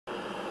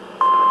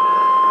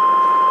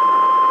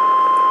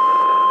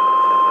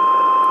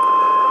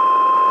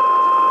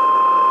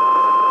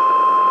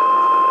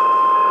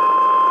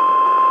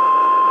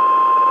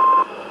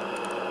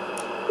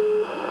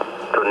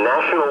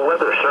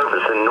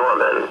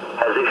Foreman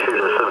has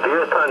issued a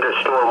severe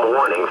thunderstorm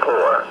warning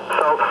for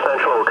south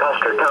central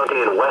Custer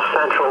County and west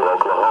central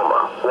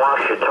Oklahoma,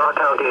 Washita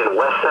County and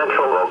west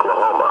central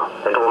Oklahoma,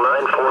 until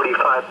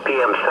 9:45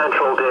 p.m.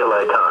 Central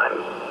Daylight Time.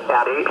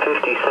 At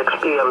 8:56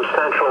 p.m.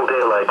 Central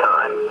Daylight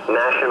Time,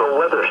 National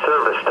Weather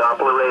Service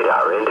Doppler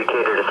radar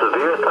indicated a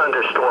severe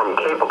thunderstorm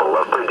capable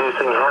of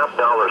producing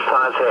half-dollar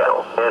size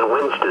hail and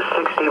winds to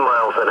 60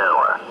 miles an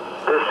hour.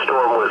 This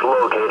storm was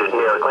located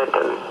near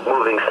Clinton,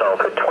 moving south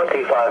at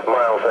 25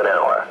 miles an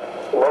hour.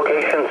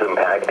 Locations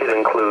impacted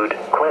include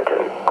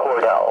Clinton,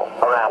 Cordell,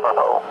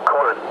 Arapahoe,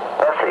 Court,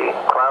 Bessie,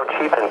 Cloud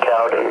Chief, and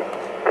Cowden.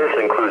 This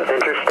includes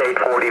Interstate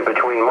 40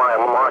 between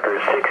mile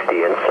markers 60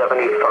 and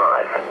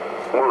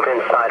 75. Move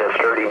inside a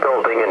sturdy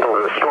building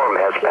until the storm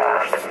has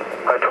passed.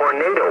 A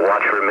tornado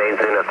watch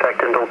remains in effect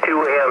until 2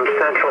 a.m.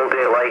 Central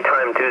Daylight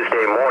Time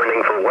Tuesday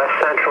morning for west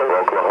central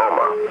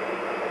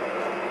Oklahoma.